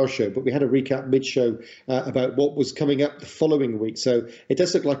end of our show, but we had a recap mid-show about what was coming up the following week. So it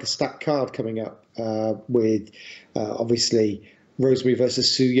does look like a stacked card coming up with obviously Rosemary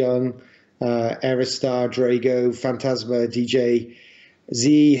versus Su Yung, Aerostar, Drago, Phantasma, DJ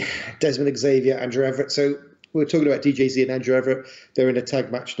Z, Desmond Xavier, Andrew Everett. So we're talking about DJ Z and Andrew Everett. They're in a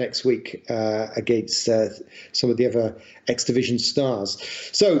tag match next week against some of the other X Division stars.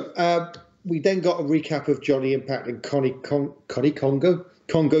 So we then got a recap of Johnny Impact and Congo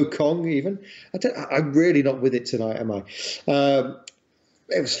Kong even. I'm really not with it tonight, am I?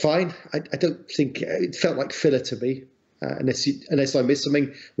 It was fine. I don't think it felt like filler to me, unless I missed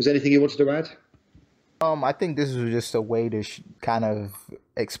something. Was there anything you wanted to add? I think this was just a way to kind of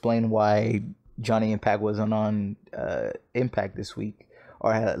explain why Johnny Impact wasn't on Impact this week,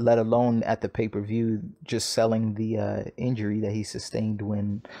 or let alone at the pay-per-view, just selling the injury that he sustained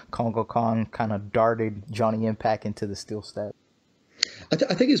when Congo Kong kind of darted Johnny Impact into the steel step. I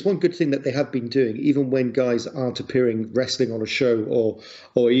think it's one good thing that they have been doing, even when guys aren't appearing wrestling on a show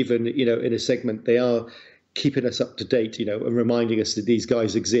or even, you know, in a segment, they are keeping us up to date, you know, and reminding us that these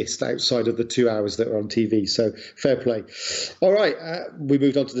guys exist outside of the 2 hours that are on TV. So fair play. All right, we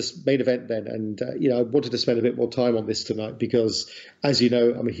moved on to this main event then, and you know, I wanted to spend a bit more time on this tonight because, as you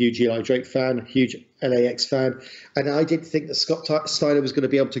know, I'm a huge Eli Drake fan, huge LAX fan, and I didn't think that Scott Steiner was going to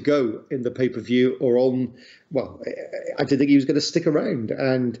be able to go in the pay-per-view or on. Well, I didn't think he was going to stick around,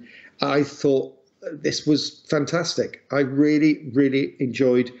 and I thought this was fantastic. I really, really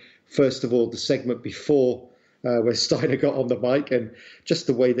enjoyed, first of all, the segment before where Steiner got on the mic, and just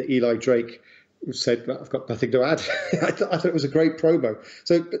the way that Eli Drake said, I've got nothing to add. I thought it was a great promo.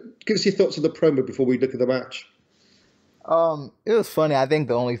 So give us your thoughts on the promo before we look at the match. It was funny. I think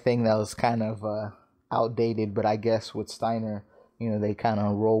the only thing that was kind of outdated, but I guess with Steiner, they kind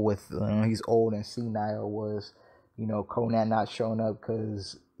of roll with, he's old and senile, was, Conan not showing up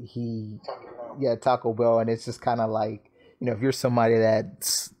because Taco Bell. And it's just kind of like, if you're somebody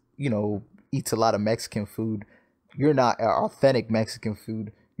that's, eats a lot of Mexican food, you're not authentic Mexican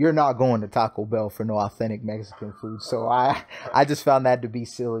food. You're not going to Taco Bell for no authentic Mexican food. So I just found that to be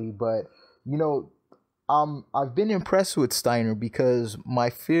silly. But, I've been impressed with Steiner, because my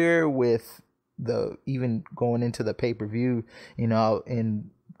fear with even going into the pay-per-view,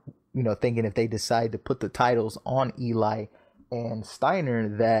 and, thinking if they decide to put the titles on Eli and Steiner,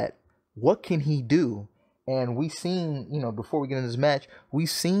 that what can he do? And we've seen, before we get into this match, we've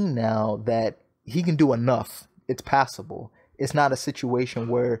seen now that he can do enough. It's passable. It's not a situation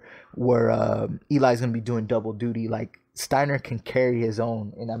where Eli's going to be doing double duty. Like, Steiner can carry his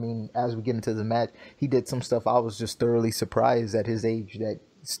own. And I mean, as we get into the match, he did some stuff I was just thoroughly surprised at his age that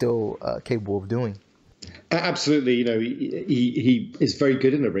he's still capable of doing. Absolutely, he is very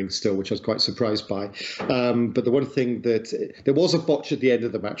good in the ring still, which I was quite surprised by. But the one thing that there was a botch at the end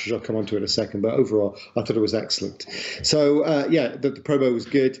of the match, which I'll come on to in a second. But overall, I thought it was excellent. So the promo was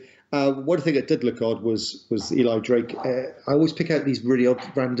good. One thing that did look odd was Eli Drake. I always pick out these really odd,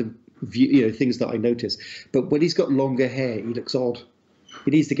 random things that I notice. But when he's got longer hair, he looks odd.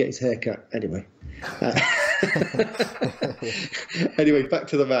 He needs to get his hair cut anyway. Anyway, back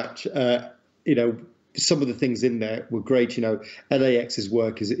to the match. Some of the things in there were great. LAX's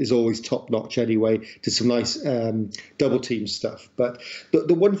work is always top notch anyway. Did some nice double team stuff. But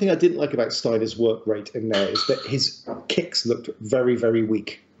the one thing I didn't like about Steiner's work rate in there is that his kicks looked very, very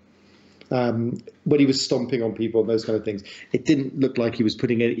weak. When he was stomping on people and those kind of things, it didn't look like he was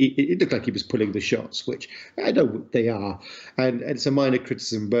putting it looked like he was pulling the shots, which I know they are, and it's a minor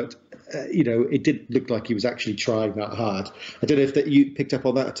criticism, but it didn't look like he was actually trying that hard. I don't know if you picked up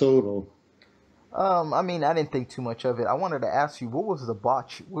on that at all, or. I mean, I didn't think too much of it. I wanted to ask you, what was the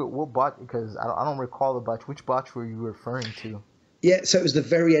botch? What botch? Because I don't recall the botch. Which botch were you referring to? Yeah, so it was the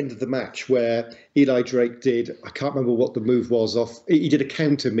very end of the match where Eli Drake did, I can't remember what the move was off. He did a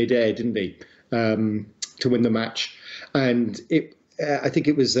counter mid-air, didn't he, to win the match. And I think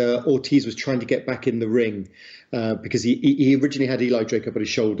it was Ortiz was trying to get back in the ring because he originally had Eli Drake up on his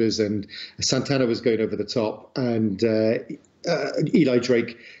shoulders and Santana was going over the top. And Eli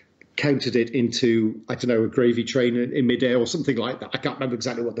Drake countered it into, I don't know, a gravy train in midair or something like that. I can't remember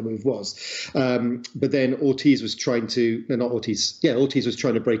exactly what the move was. But then Ortiz was trying to, no, not Ortiz. Yeah, Ortiz was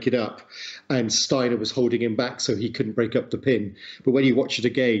trying to break it up and Steiner was holding him back so he couldn't break up the pin. But when you watch it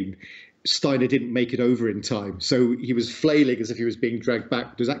again, Steiner didn't make it over in time. So he was flailing as if he was being dragged back.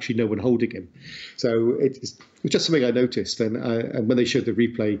 There was actually no one holding him. So it was just something I noticed. And when they showed the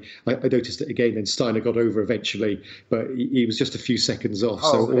replay, I noticed it again. And Steiner got over eventually, but he was just a few seconds off.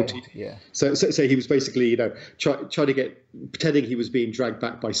 So he was basically, trying to pretending he was being dragged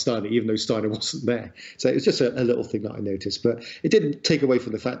back by Steiner, even though Steiner wasn't there. So it was just a little thing that I noticed. But it didn't take away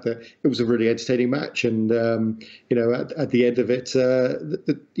from the fact that it was a really entertaining match. And, at the end of it,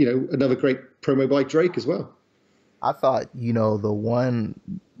 another great promo by Drake as well. I thought, the one,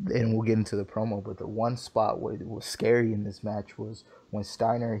 and we'll get into the promo, but the one spot where it was scary in this match was when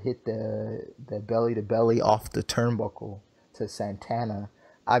Steiner hit the belly to belly off the turnbuckle to Santana.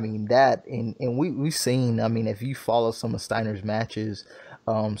 I mean, that, and we've seen, if you follow some of Steiner's matches,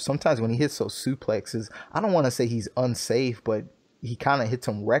 sometimes when he hits those suplexes, I don't want to say he's unsafe, but he kind of hits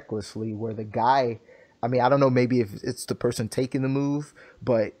them recklessly where the guy, I don't know, maybe if it's the person taking the move,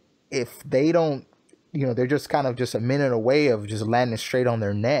 but if they don't, they're just kind of just a minute away of just landing straight on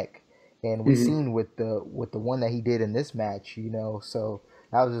their neck. And we've seen with the one that he did in this match, so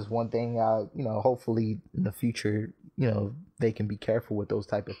that was just one thing, hopefully in the future, they can be careful with those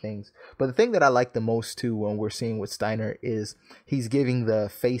type of things. But the thing that I like the most too, when we're seeing with Steiner, is he's giving the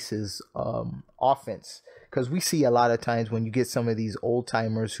faces offense. Because we see a lot of times when you get some of these old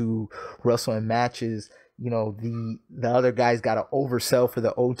timers who wrestle in matches, the other guy's got to oversell for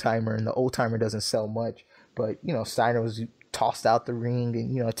the old timer, and the old timer doesn't sell much. But Steiner was tossed out the ring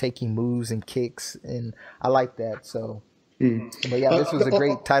and taking moves and kicks, and I like that. So, but yeah, this was a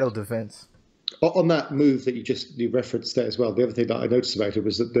great title defense. On that move that you referenced there as well, the other thing that I noticed about it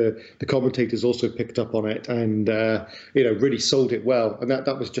was that the commentators also picked up on it and really sold it well, and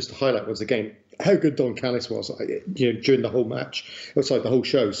that was just a highlight once again how good Don Callis was, during the whole match, the whole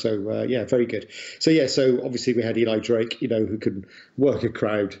show. So very good. So obviously we had Eli Drake, who can work a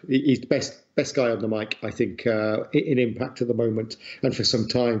crowd. He's the best guy on the mic, I think, in Impact at the moment and for some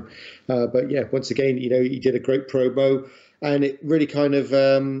time. But yeah, once again, he did a great promo, and it really kind of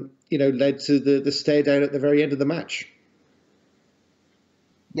led to the stare down at the very end of the match.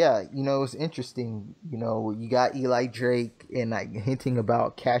 Yeah, it was interesting. You got Eli Drake and like hinting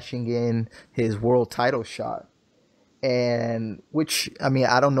about cashing in his world title shot. And which, I mean,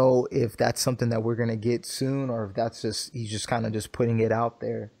 I don't know if that's something that we're gonna get soon, or if that's just he's just kind of just putting it out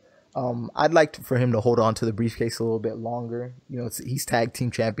there. I'd like for him to hold on to the briefcase a little bit longer. He's tag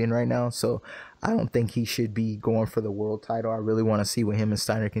team champion right now, so I don't think he should be going for the world title. I really want to see what him and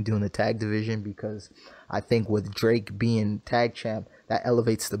Steiner can do in the tag division, because I think with Drake being tag champ, that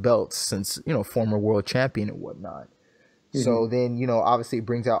elevates the belts, since former world champion and whatnot. Mm-hmm. So then obviously it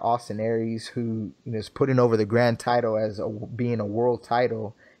brings out Austin Aries, who is putting over the grand title as being a world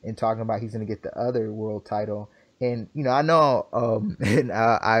title, and talking about he's going to get the other world title. And I know and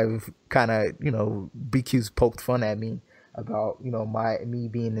I've kind of BQ's poked fun at me about me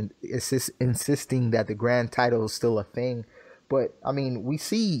being insisting that the grand title is still a thing, but I mean, we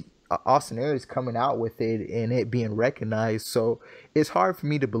see Austin Aries coming out with it and it being recognized, so it's hard for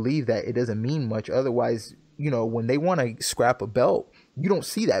me to believe that it doesn't mean much. Otherwise, when they want to scrap a belt, you don't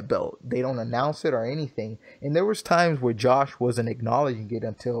see that belt. They don't announce it or anything. And there was times where Josh wasn't acknowledging it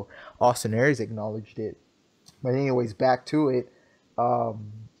until Austin Aries acknowledged it. But anyways, back to it.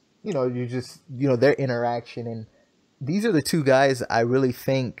 You just their interaction, and these are the two guys I really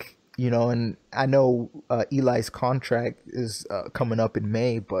think, and I know Eli's contract is coming up in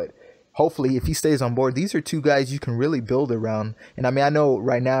May, but hopefully if he stays on board, these are two guys you can really build around. And I mean, I know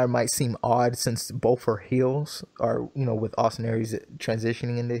right now it might seem odd since both are heels, or with Austin Aries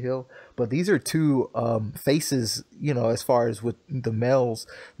transitioning into heel, but these are two faces, as far as with the males,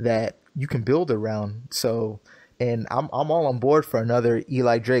 that you can build around. So, and I'm all on board for another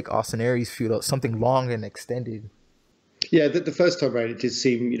Eli Drake Austin Aries feud, something long and extended. Yeah, the first time around it did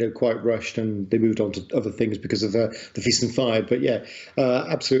seem quite rushed, and they moved on to other things because of the Feast and Fire. But yeah,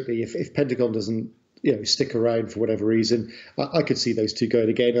 absolutely. If Pentagon doesn't stick around for whatever reason, I could see those two going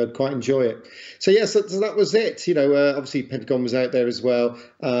again. I'd quite enjoy it. So yes, so that was it. Obviously Pentagon was out there as well.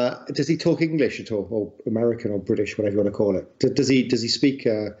 Does he talk English at all, or American or British, whatever you want to call it? Does he speak?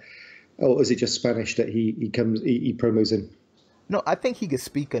 Or is it just Spanish that he promos in? No, I think he could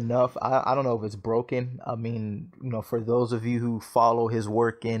speak enough. I don't know if it's broken. I mean, for those of you who follow his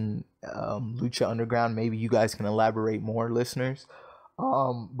work in Lucha Underground, maybe you guys can elaborate more, listeners.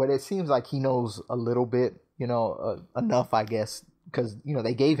 But it seems like he knows a little bit, enough, I guess, because,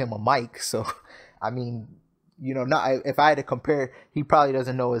 they gave him a mic. So, I mean, not if I had to compare, he probably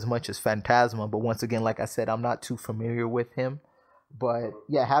doesn't know as much as Phantasma. But once again, like I said, I'm not too familiar with him. But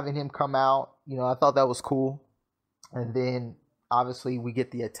yeah, having him come out, I thought that was cool. And then obviously we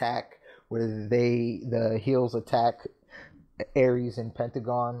get the attack where the heels attack Aries and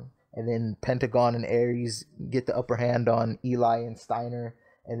Pentagon, and then Pentagon and Aries get the upper hand on Eli and Steiner,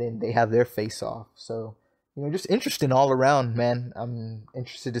 and then they have their face off. So, just interesting all around, man. I'm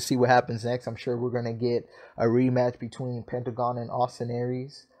interested to see what happens next. I'm sure we're going to get a rematch between Pentagon and Austin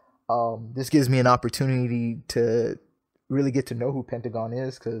Aries. This gives me an opportunity to really get to know who Pentagon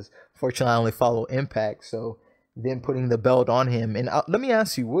is, because fortunately I only follow Impact. So then putting the belt on him, and let me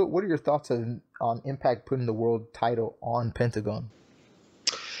ask you, what are your thoughts on Impact putting the world title on Pentagon?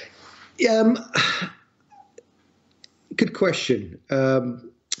 Yeah, good question.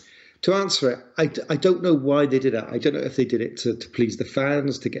 To answer it, I don't know why they did it. I don't know if they did it to please the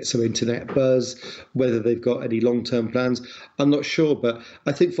fans, to get some internet buzz, whether they've got any long-term plans. I'm not sure, but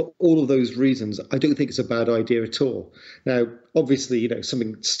I think for all of those reasons, I don't think it's a bad idea at all. Now, obviously,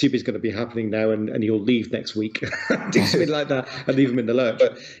 something stupid is going to be happening now, and he'll leave next week, do something like that, and leave him in the lurch.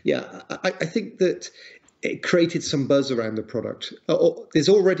 But yeah, I think that it created some buzz around the product. There's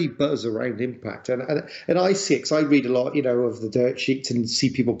already buzz around Impact, and I see it, 'cause I read a lot, of the dirt sheets, and see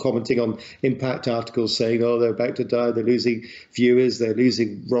people commenting on Impact articles saying, "Oh, they're about to die. They're losing viewers. They're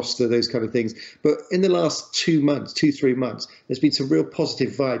losing roster. Those kind of things." But in the last 3 months, there's been some real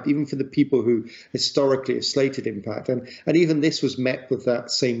positive vibe, even for the people who historically have slated Impact, and even this was met with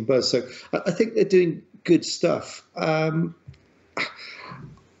that same buzz. So I think they're doing good stuff.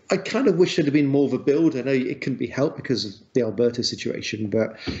 I kind of wish there'd have been more of a build. I know it couldn't be helped because of the Alberta situation,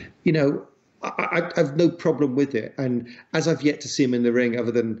 but I've no problem with it. And as I've yet to see him in the ring,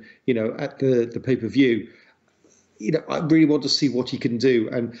 other than at the pay-per-view, I really want to see what he can do,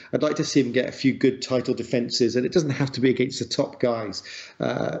 and I'd like to see him get a few good title defenses. And it doesn't have to be against the top guys.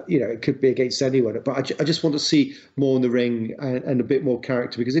 It could be against anyone. But I just want to see more in the ring and a bit more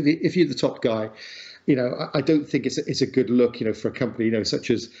character. Because if you're the top guy, I don't think it's a good look, for a company, such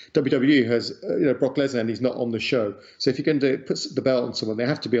as WWE has, Brock Lesnar, and he's not on the show. So if you're going to put the belt on someone, they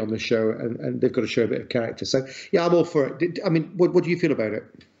have to be on the show, and they've got to show a bit of character. So yeah, I'm all for it. I mean, what do you feel about it?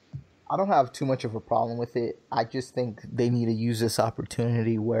 I don't have too much of a problem with it. I just think they need to use this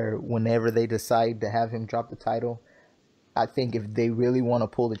opportunity where whenever they decide to have him drop the title, I think if they really want to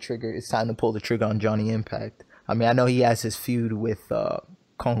pull the trigger, it's time to pull the trigger on Johnny Impact. I mean, I know he has his feud with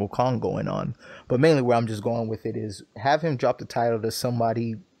Kongo Kong going on, but mainly where I'm just going with it is have him drop the title to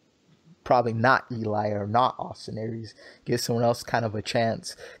somebody, probably not Eli or not Austin Aries. Give someone else kind of a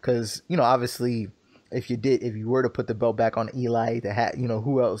chance, because obviously, if you were to put the belt back on Eli,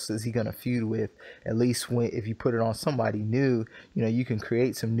 who else is he gonna feud with? At least if you put it on somebody new, you can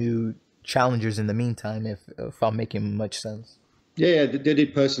create some new challengers in the meantime. If I'm making much sense. Yeah, the only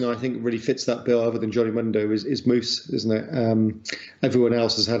person I think really fits that bill, other than Johnny Mundo, is Moose, isn't it? Everyone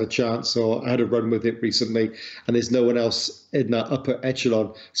else has had a chance or had a run with it recently, and there's no one else in that upper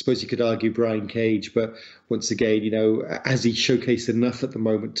echelon. I suppose you could argue Brian Cage, but once again, has he showcased enough at the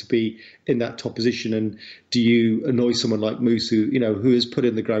moment to be in that top position? And do you annoy someone like Moose, who has put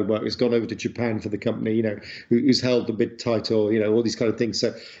in the groundwork, has gone over to Japan for the company, who's held the mid title, all these kind of things.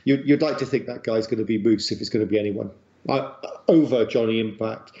 So you'd like to think that guy's going to be Moose if it's going to be anyone. Over Johnny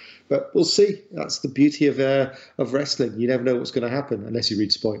Impact, but we'll see. That's the beauty of wrestling. You never know what's going to happen unless you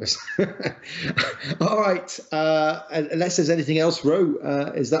read spoilers. All right, unless there's anything else, Ro,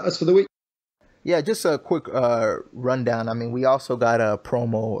 is that us for the week? Yeah, just a quick rundown. I mean, we also got a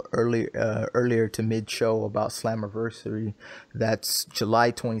promo earlier to mid-show about Slammiversary. That's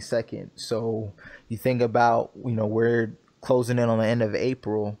July 22nd. So you think about, we're closing in on the end of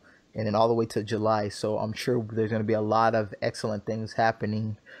April, and then all the way to July. So I'm sure there's going to be a lot of excellent things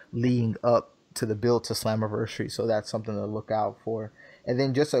happening leading up to the build to Slammiversary. So that's something to look out for. And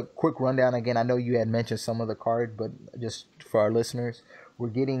then just a quick rundown again. I know you had mentioned some of the card, but just for our listeners, we're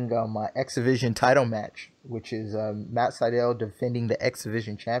getting my X Division title match, which is Matt Sydal defending the X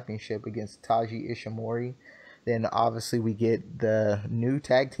Division Championship against Taiji Ishimori. Then obviously we get the new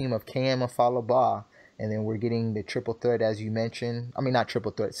tag team of KM and Falaba. And then we're getting the triple threat, as you mentioned. I mean, not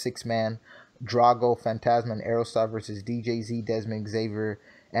triple threat, 6-man. Drago, Phantasma, and Aerostar versus DJZ, Desmond Xavier,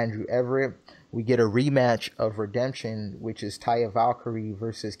 Andrew Everett. We get a rematch of Redemption, which is Taya Valkyrie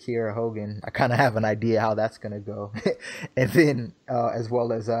versus Kiera Hogan. I kind of have an idea how that's going to go. And then, as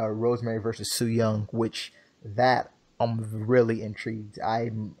well as Rosemary versus Su Yung, which I'm really intrigued. I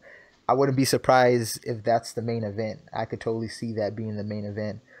wouldn't be surprised if that's the main event. I could totally see that being the main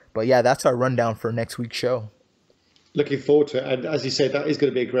event. But yeah, that's our rundown for next week's show. Looking forward to it. And as you say, that is going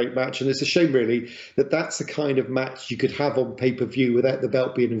to be a great match. And it's a shame, really, that that's the kind of match you could have on pay-per-view without the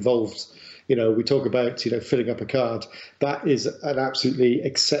belt being involved. We talk about, filling up a card. That is an absolutely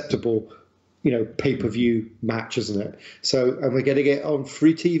acceptable, pay-per-view match, isn't it? So, and we're getting it on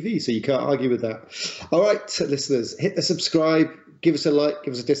free TV, so you can't argue with that. All right, listeners, hit the subscribe, give us a like,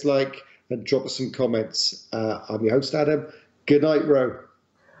 give us a dislike, and drop us some comments. I'm your host, Adam. Good night, Ro.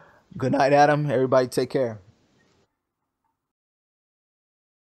 Good night, Adam. Everybody take care.